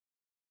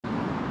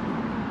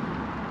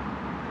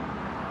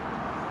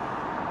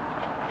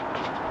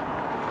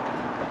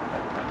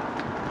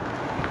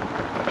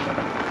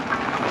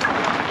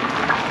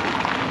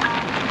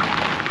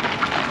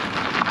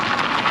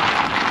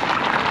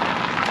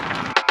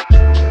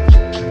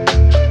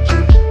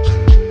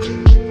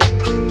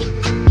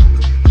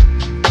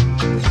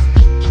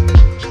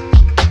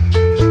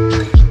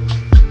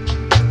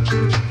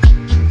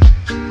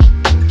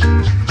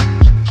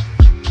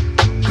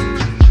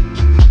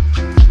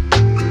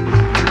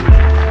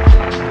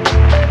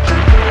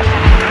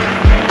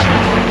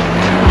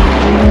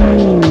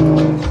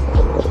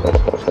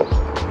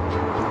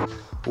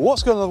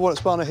What's going on everyone,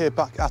 it's Barney here,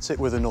 back at it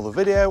with another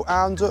video,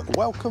 and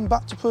welcome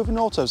back to Proving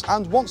Autos,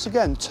 and once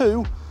again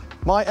to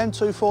my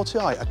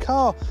M240i, a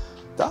car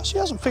that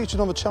actually hasn't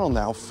featured on the channel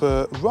now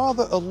for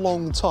rather a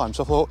long time.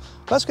 So I thought,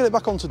 let's get it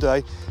back on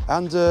today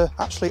and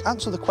actually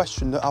answer the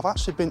question that I've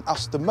actually been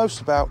asked the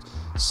most about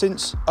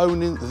since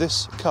owning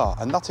this car,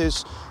 and that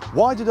is,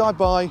 why did I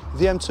buy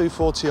the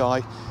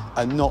M240i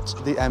and not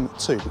the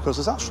M2? Because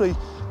there's actually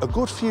a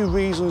good few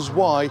reasons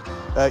why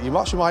you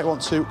actually might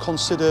want to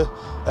consider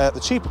the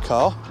cheaper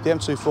car, the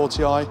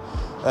M240i,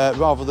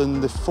 rather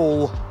than the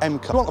full M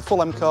car. If you want a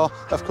full M car,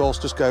 of course,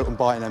 just go and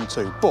buy an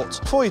M2. But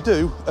before you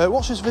do,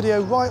 watch this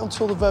video right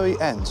until the very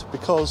end,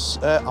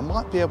 because I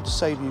might be able to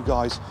save you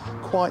guys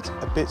quite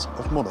a bit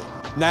of money.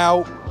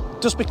 Now,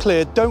 just be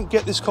clear, don't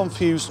get this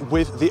confused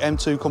with the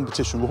M2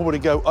 competition. We'll already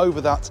go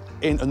over that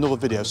in another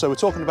video. So we're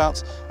talking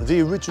about the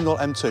original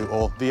M2,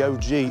 or the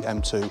OG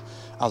M2,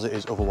 as it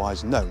is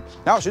otherwise known.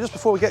 Now actually, just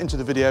before we get into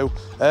the video,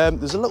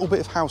 there's a little bit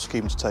of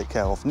housekeeping to take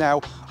care of. Now,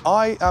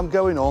 I am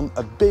going on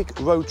a big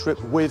road trip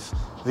with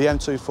the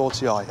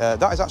M240i.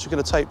 That is actually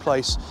going to take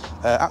place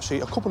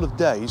actually a couple of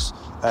days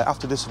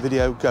after this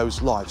video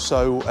goes live.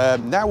 So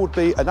now would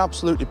be an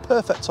absolutely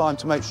perfect time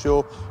to make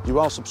sure you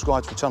are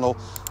subscribed to the channel,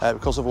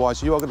 because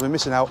otherwise you are going to be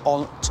missing out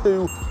on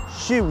two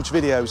huge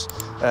videos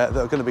that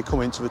are going to be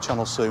coming to the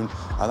channel soon,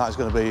 and that is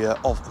going to be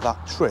of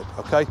that trip.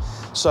 Okay,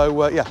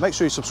 so yeah, make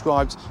sure you're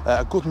subscribed.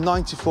 A good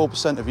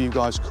 94% of you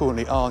guys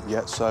currently aren't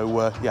yet,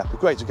 so yeah, it'd be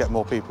great to get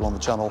more people on the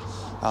channel,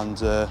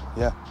 and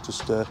yeah,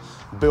 just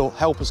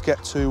help us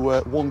get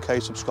to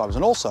 1k subscribers.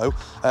 And also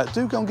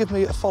do go and give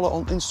me a follow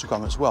on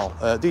Instagram as well.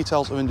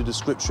 Details are in the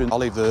description. I'll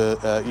leave the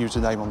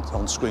username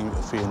on screen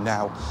for you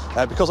now,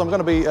 because I'm going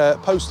to be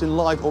posting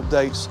live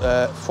updates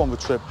from the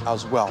trip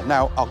as well.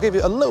 Now, I'll give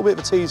you a little bit of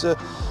a teaser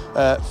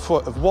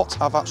of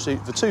what I've actually,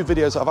 the two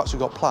videos that I've actually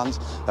got planned,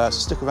 so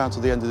stick around to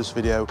the end of this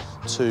video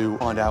to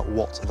find out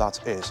what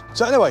that is.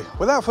 So anyway,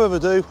 without further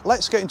ado,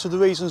 let's get into the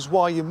reasons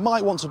why you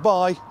might want to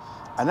buy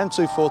an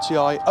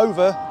M240i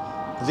over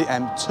the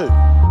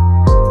M2.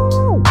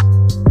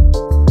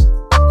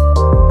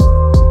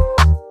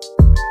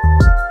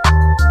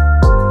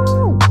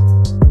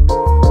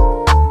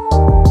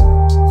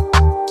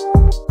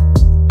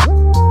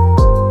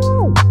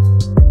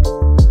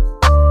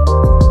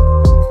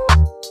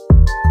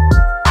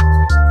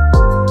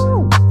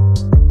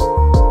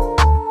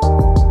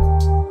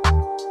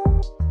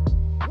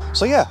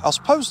 So yeah, I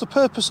suppose the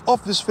purpose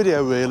of this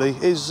video really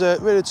is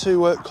really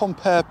to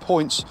compare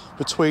points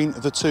between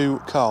the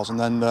two cars, and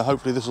then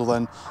hopefully this will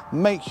then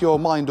make your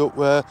mind up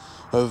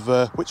of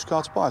which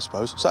car to buy, I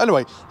suppose. So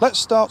anyway, let's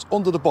start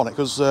under the bonnet,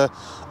 because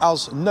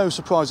as no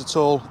surprise at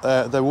all,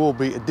 there will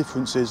be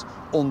differences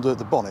under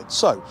the bonnet.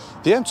 So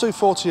the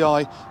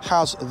M240i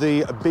has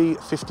the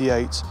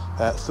B58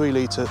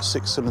 3-litre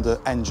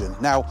 6-cylinder engine.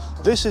 Now,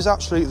 this is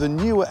actually the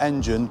newer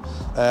engine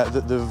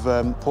that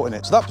they've put in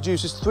it. So that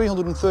produces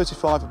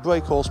 335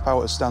 brake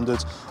horsepower as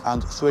standard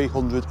and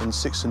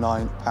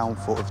 369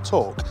 pound-foot of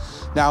torque.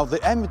 Now, the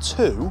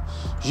M2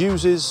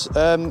 uses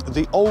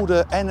the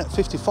older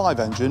N55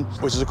 engine,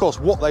 which is of course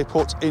what they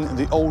put in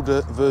the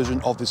older version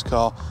of this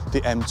car,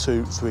 the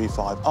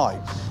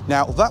M235i.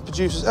 Now, that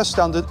produces as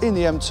standard in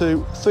the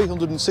M2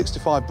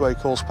 365 brake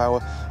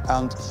horsepower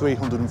and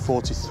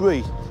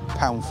 343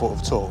 pound-foot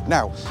of torque.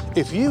 Now,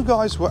 if you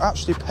guys were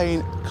actually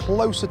paying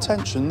close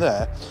attention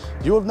there,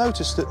 you'll have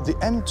noticed that the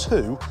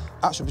M2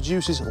 actually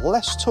produces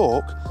less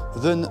torque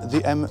than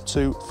the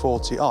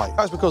M240i.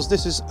 That's because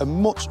this is a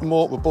much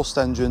more robust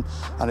engine,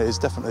 and it is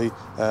definitely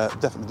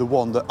the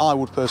one that I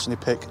would personally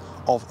pick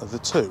of the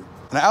two.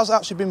 And it has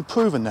actually been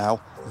proven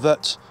now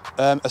that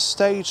a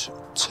stage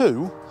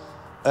 2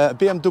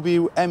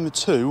 BMW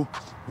M2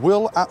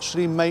 will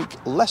actually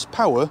make less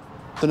power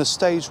than a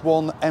stage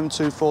 1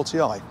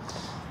 M240i.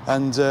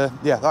 And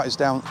yeah, that is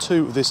down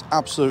to this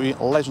absolutely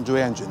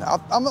legendary engine.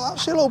 I'm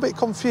actually a little bit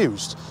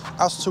confused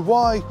as to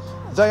why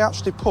they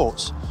actually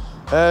put,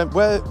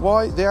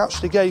 why they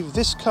actually gave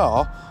this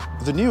car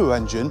the newer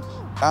engine,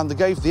 and they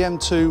gave the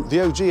M2, the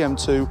OG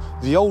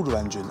M2, the older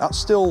engine. It's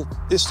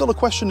still a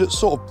question that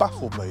sort of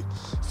baffled me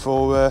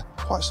for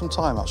quite some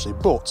time actually.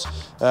 But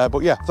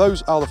yeah,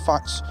 those are the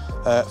facts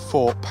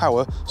for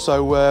power.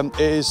 So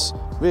it is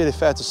really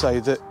fair to say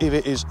that if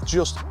it is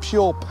just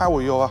pure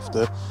power you're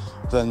after,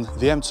 then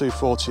the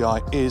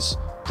M240i is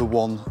the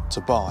one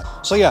to buy.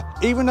 So yeah,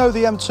 even though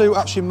the M2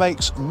 actually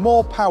makes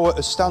more power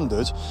as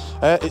standard,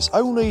 it's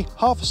only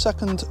half a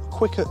second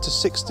quicker to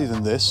 60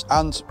 than this,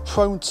 and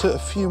prone to a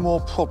few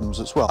more problems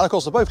as well. And of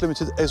course, they're both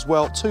limited as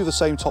well to the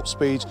same top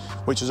speed,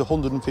 which is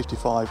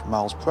 155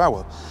 miles per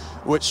hour.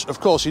 Which, of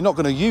course, you're not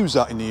going to use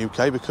that in the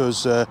UK,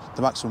 because the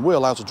maximum we're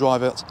allowed to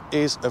drive it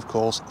is, of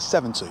course,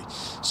 70.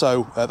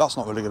 So that's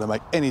not really going to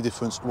make any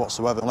difference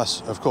whatsoever,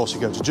 unless, of course, you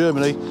go to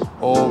Germany,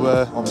 or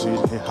obviously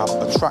you have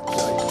a track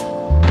day.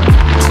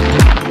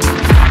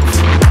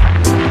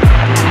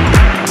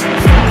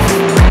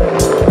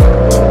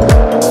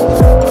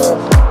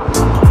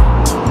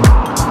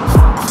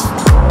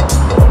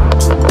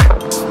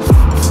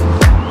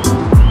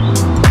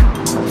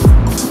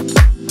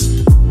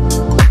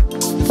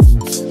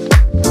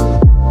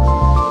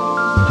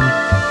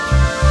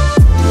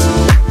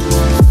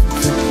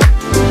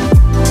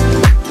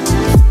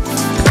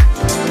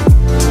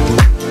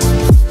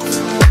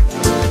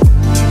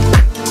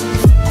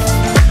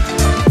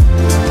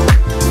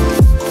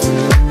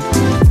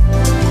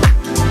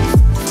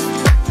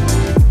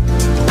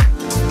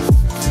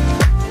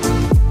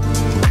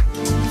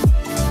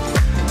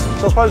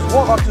 So I suppose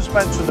what I've just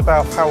mentioned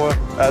about power,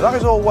 that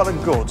is all well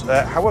and good.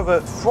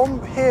 However,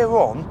 from here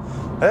on,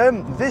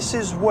 this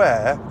is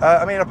where,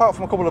 I mean, apart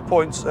from a couple of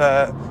points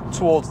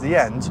towards the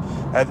end,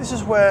 this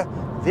is where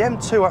the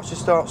M2 actually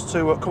starts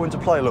to come into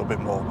play a little bit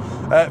more.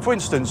 For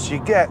instance, you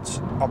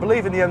get, I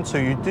believe in the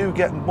M2, you do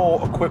get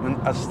more equipment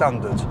as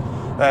standard.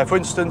 For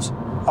instance,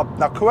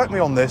 now correct me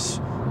on this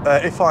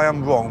if I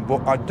am wrong,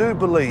 but I do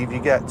believe you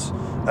get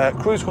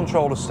cruise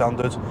control as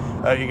standard,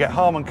 you get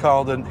Harman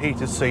Kardon,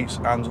 heated seats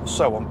and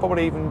so on.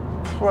 Probably even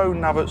Pro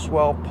Nav as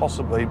well,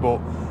 possibly, but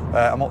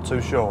I'm not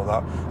too sure of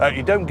that.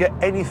 You don't get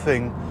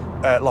anything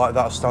like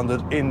that as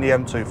standard in the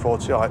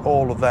M240i.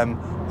 All of them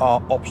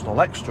are optional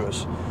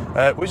extras,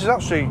 which is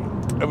actually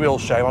a real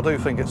shame. I do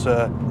think it's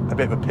a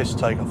bit of a piss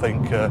take, I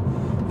think,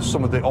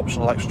 some of the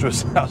optional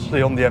extras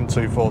actually on the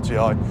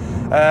M240i.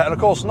 And of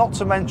course, not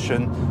to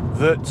mention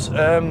that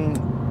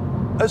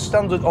as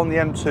standard on the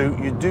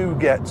M2, you do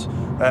get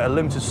a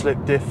limited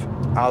slip diff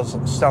as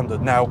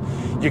standard. Now,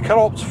 you can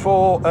opt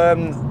for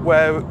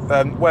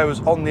whereas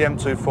on the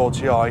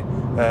M240i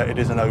it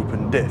is an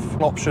open diff.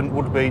 An option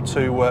would be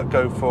to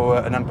go for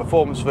an M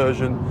Performance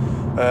version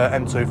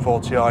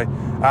M240i,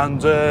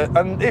 and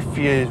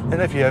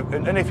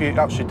if you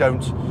actually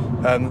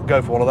don't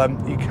go for one of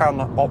them, you can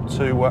opt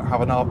to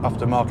have an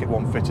aftermarket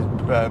one fitted,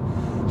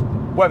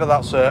 whether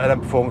that's an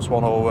M Performance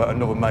one or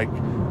another make.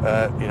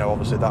 You know,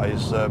 obviously that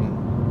is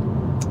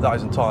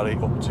entirely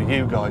up to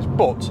you guys.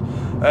 But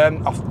I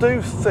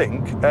do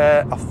think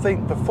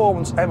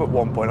Performance M at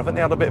one point, I think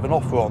they had a bit of an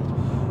offer on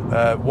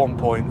one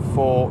point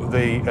for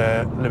the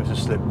limited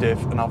slip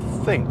diff, and I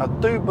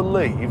do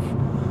believe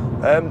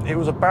it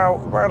was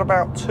around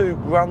about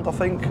 £2 I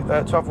think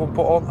to have one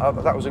put on.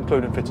 That was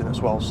including fitting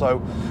as well.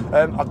 So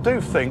I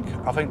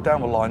think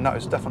down the line that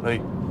is definitely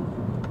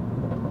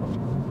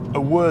a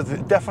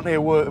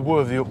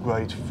worthy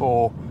upgrade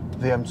for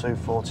the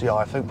M240i.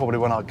 I think probably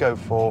when I go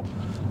for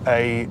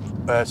a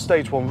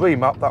stage 1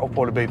 remap, that will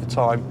probably be the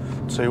time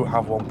to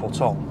have one put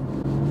on.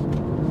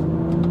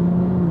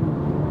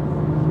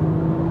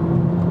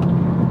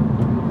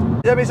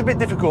 Yeah, I mean, it's a bit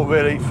difficult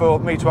really for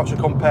me to actually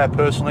compare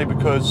personally,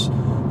 because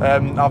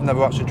I've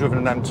never actually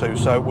driven an M2,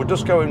 so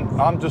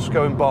I'm just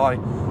going by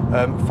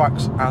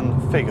facts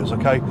and figures,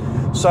 okay?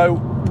 So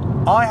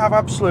I have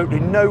absolutely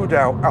no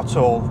doubt at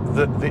all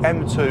that the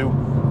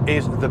M2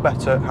 is the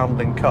better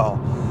handling car.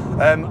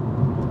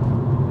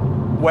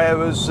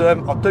 Whereas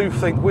I do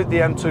think with the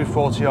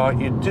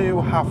M240i, you do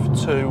have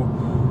to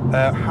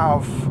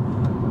have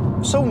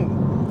some.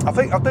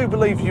 I do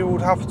believe you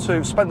would have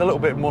to spend a little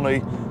bit of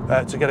money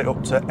to get it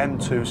up to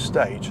M2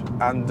 stage,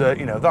 and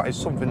you know, that is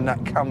something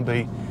that can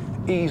be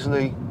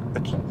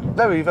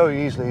very,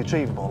 very easily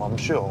achievable, I'm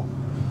sure.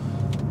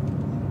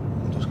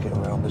 Just get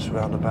around this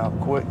roundabout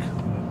quick.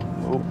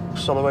 Oh,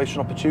 acceleration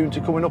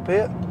opportunity coming up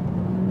here.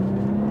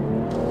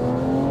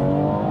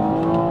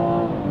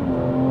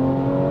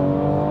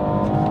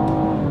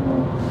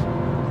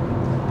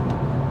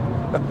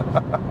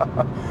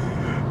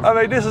 I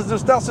mean, that's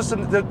just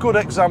a good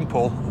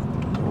example.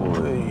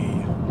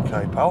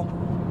 Okay, pal,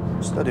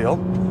 steady on.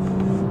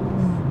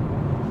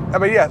 I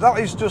mean, yeah, that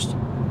is just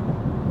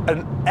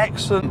an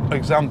excellent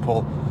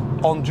example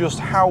on just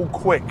how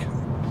quick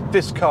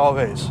this car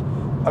is.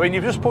 I mean,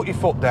 you've just put your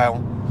foot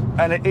down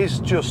and it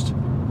just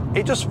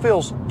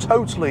feels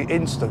totally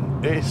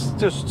instant. It's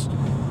just,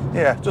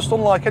 yeah, just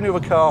unlike any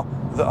other car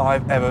that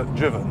I've ever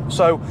driven.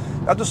 So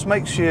that just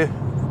makes you,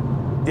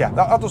 yeah,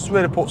 that just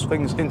really puts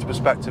things into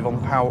perspective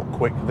on how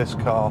quick this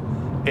car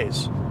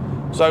is.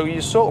 So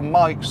you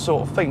might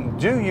think,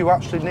 do you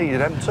actually need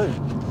an M2?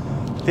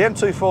 The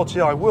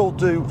M240i will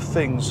do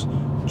things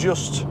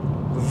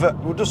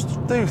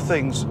do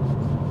things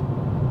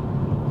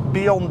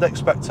beyond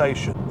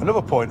expectation.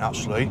 Another point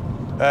actually,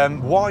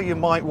 why you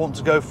might want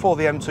to go for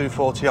the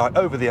M240i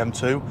over the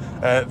M2,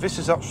 this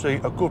is actually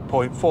a good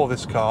point for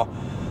this car,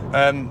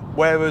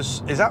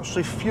 whereas is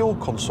actually fuel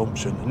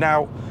consumption.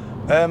 Now,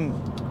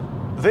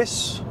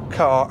 this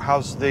car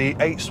has the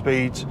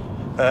 8-speed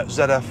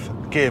ZF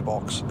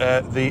gearbox.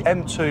 The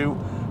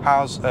M2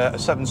 has a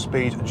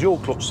 7-speed dual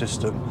clutch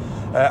system.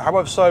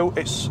 However, so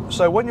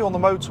when you're on the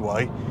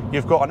motorway,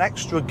 you've got an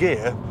extra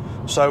gear,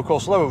 so of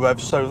course lower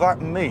revs. So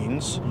that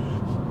means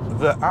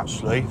that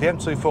actually the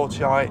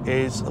M240i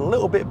is a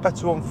little bit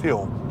better on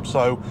fuel.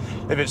 So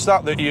if it's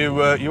that you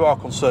are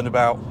concerned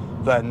about,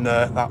 then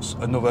that's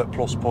another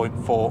plus point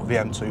for the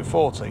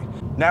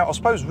M240. Now, I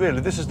suppose really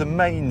this is the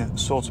main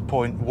sort of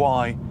point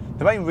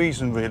the main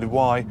reason really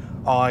why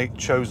I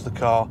chose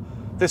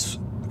this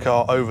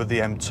car over the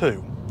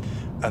M2,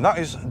 and that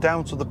is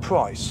down to the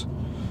price.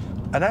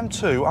 An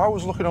M2, I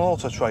was looking on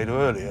Auto Trader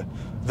earlier,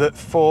 that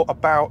for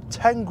about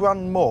 10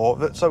 grand more,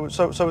 so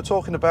we're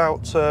talking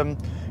about, you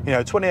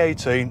know,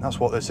 2018, that's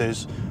what this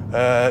is,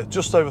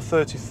 just over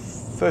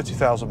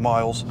 30,000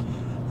 miles,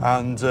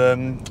 and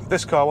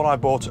this car, when I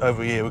bought it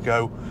over a year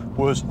ago,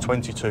 was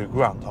 22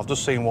 grand. I've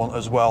just seen one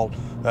as well,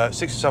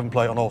 67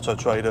 plate on Auto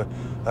Trader,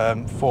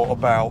 for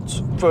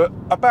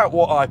about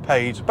what I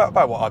paid,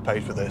 about what I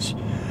paid for this.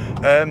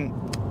 An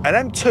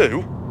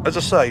M2 as I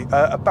say,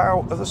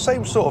 about the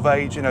same sort of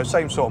age, you know,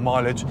 same sort of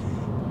mileage,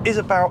 is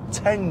about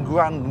 10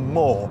 grand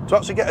more. To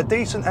actually get a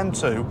decent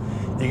M2,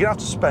 you're gonna have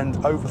to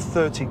spend over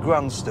 30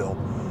 grand still.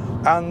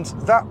 And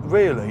that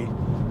really,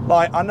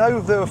 like, I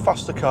know there are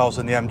faster cars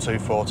than the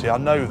M240, I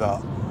know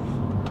that.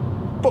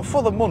 But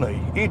for the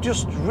money, you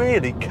just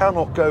really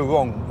cannot go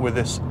wrong with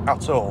this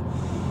at all.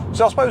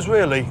 So I suppose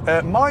really,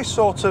 my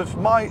sort of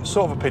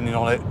opinion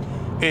on it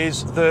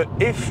is that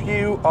if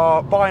you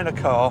are buying a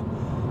car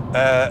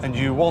and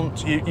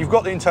you've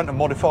got the intent of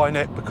modifying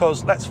it,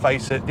 because let's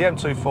face it, the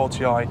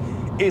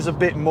M240i is a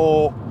bit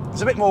more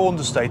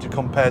understated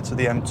compared to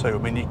the M2. I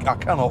mean,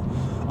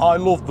 I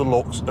love the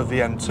looks of the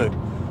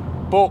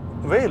M2, but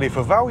really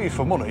for value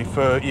for money,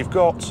 you've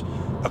got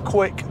a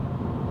quick,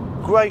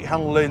 great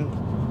handling,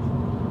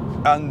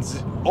 and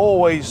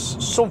always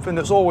something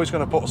that's always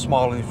going to put a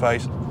smile on your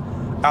face,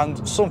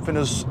 and something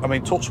as, I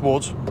mean, touch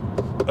wood,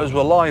 as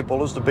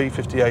reliable as the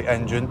B58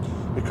 engine,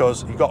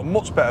 because you've got a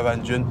much better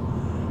engine.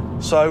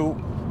 So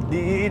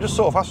you just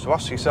sort of have to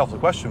ask yourself the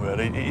question,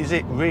 really, is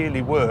it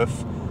really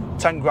worth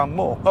 10 grand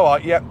more? All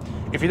right, yeah,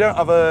 if you don't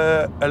have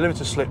a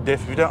limited slip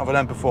diff, if you don't have an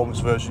M Performance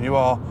version,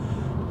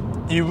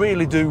 you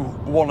really do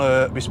want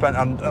to be spent,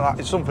 and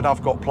it's something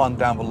I've got planned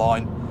down the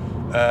line,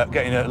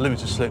 getting a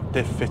limited slip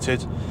diff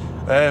fitted.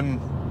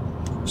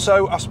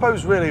 So I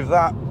suppose really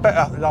that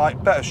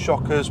better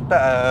shockers,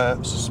 better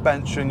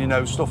suspension, you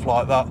know, stuff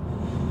like that.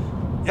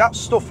 That's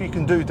stuff you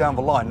can do down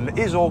the line, and it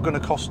is all going to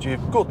cost you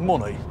good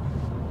money.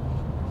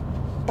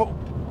 But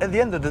at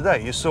the end of the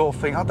day, you sort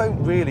of think, I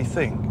don't really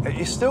think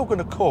it's still going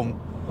to come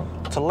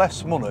to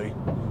less money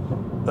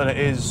than it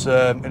is for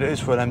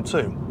an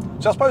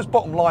M2. So I suppose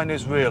bottom line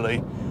is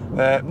really,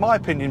 my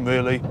opinion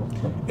really,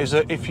 is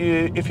that if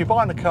you're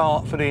buying a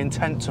car for the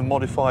intent to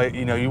modify it,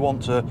 you know, you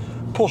want to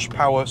push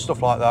power,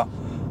 stuff like that,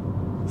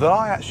 then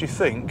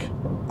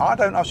I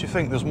don't actually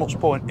think there's much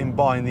point in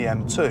buying the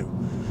M2.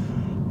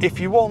 If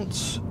you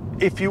want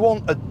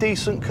a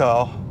decent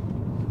car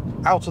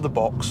out of the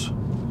box,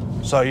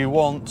 so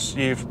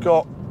you've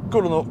got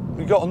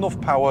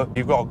enough power,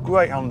 you've got a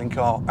great handling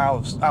car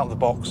out of the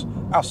box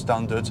as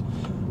standard,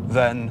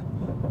 then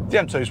the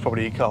M2 is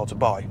probably your car to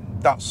buy.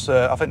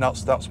 I think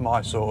that's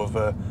my sort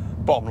of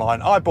bottom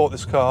line. I bought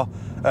this car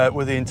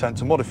with the intent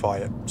to modify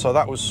it, so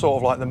that was sort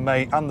of like the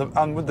main,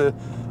 and with the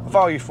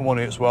value for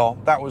money as well,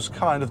 that was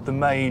kind of the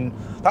main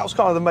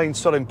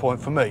selling point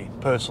for me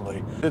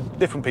personally.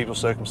 Different people's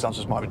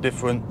circumstances might be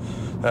different.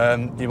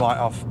 You might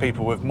have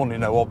people with money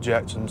no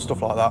object and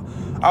stuff like that.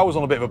 I was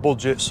on a bit of a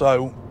budget,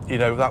 so you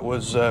know, that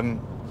was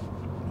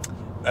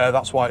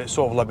that's why it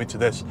sort of led me to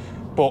this.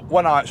 But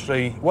when I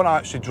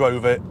actually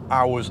drove it,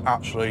 I was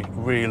actually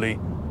really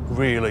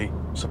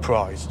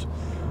surprised.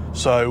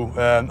 So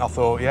I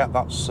thought, yeah,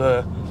 that's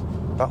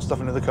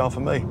definitely the car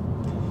for me.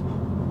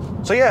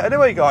 So yeah,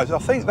 anyway guys, I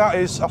think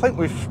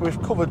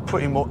we've covered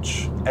pretty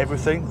much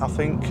everything, I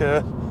think,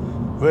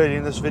 really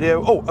in this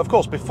video. Oh, of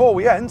course, before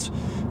we end,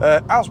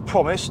 as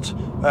promised,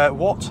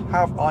 what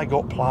have I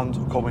got planned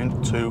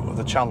coming to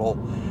the channel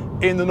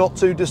in the not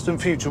too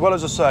distant future? Well,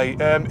 as I say,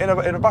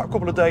 in about a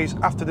couple of days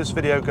after this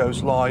video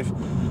goes live,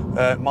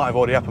 might have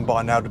already happened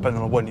by now,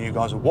 depending on when you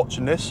guys are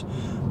watching this,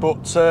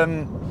 but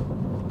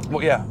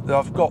yeah,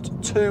 I've got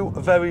two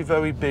very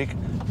big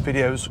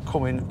videos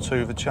coming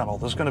to the channel.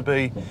 There's going to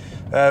be,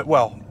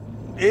 well,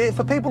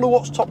 for people who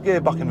watched Top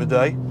Gear back in the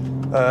day,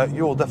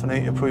 you'll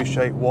definitely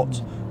appreciate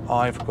what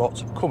I've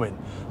got coming.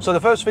 So the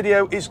first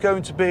video is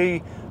going to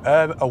be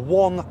a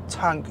one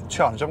tank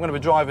challenge. I'm going to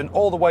be driving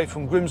all the way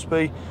from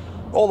Grimsby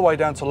all the way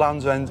down to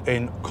Land's End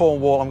in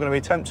Cornwall. I'm going to be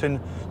attempting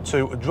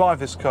to drive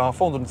this car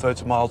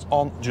 430 miles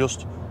on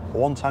just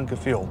one tank of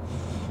fuel.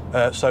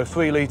 So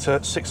 3 litre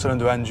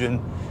 6-cylinder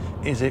engine.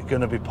 Is it going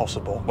to be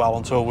possible? Well,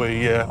 until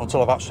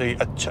I've actually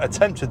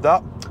attempted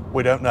that,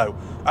 we don't know.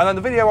 And then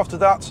the video after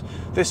that,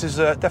 this is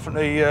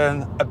definitely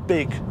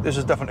this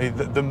is definitely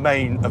the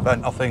main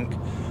event, I think.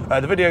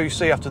 The video you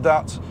see after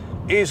that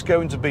is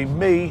going to be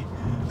me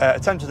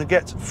attempting to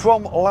get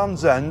from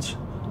Land's End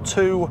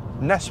to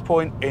Nest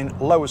Point in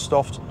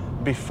Lowestoft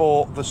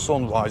before the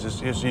sun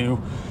rises. As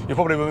you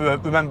probably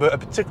remember a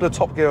particular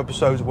Top Gear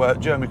episode where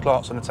Jeremy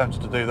Clarkson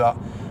attempted to do that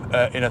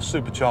in a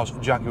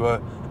supercharged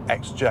Jaguar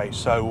XJ.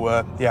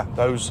 So yeah,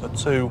 those are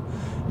two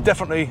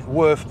definitely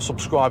worth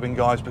subscribing,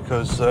 guys,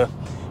 because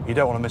you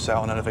don't want to miss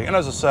out on anything. And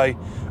as I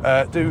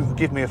say, do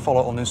give me a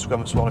follow on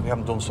Instagram as well if you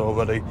haven't done so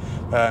already,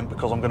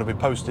 because I'm going to be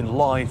posting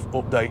live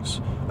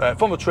updates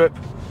from the trip,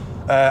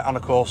 and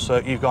of course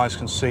you guys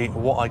can see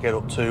what I get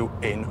up to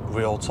in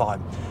real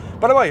time.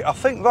 By the way, I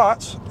think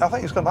that's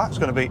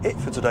going to be it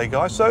for today,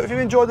 guys. So if you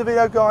enjoyed the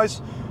video,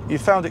 guys, you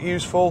found it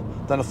useful,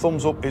 then a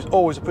thumbs up is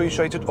always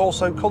appreciated.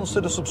 Also,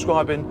 consider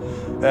subscribing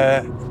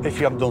if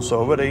you haven't done so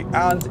already.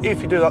 And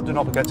if you do that, do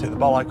not forget to hit the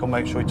bell icon.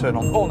 Make sure you turn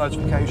on all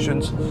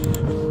notifications.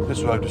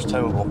 This road is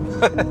terrible.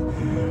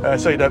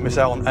 So you don't miss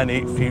out on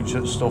any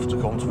future stuff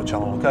to come to the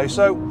channel. Okay,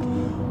 so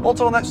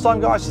until next time,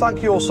 guys,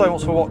 thank you all so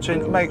much for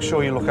watching. Make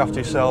sure you look after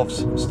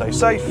yourselves, stay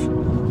safe,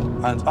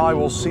 and I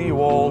will see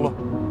you all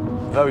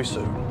very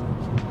soon.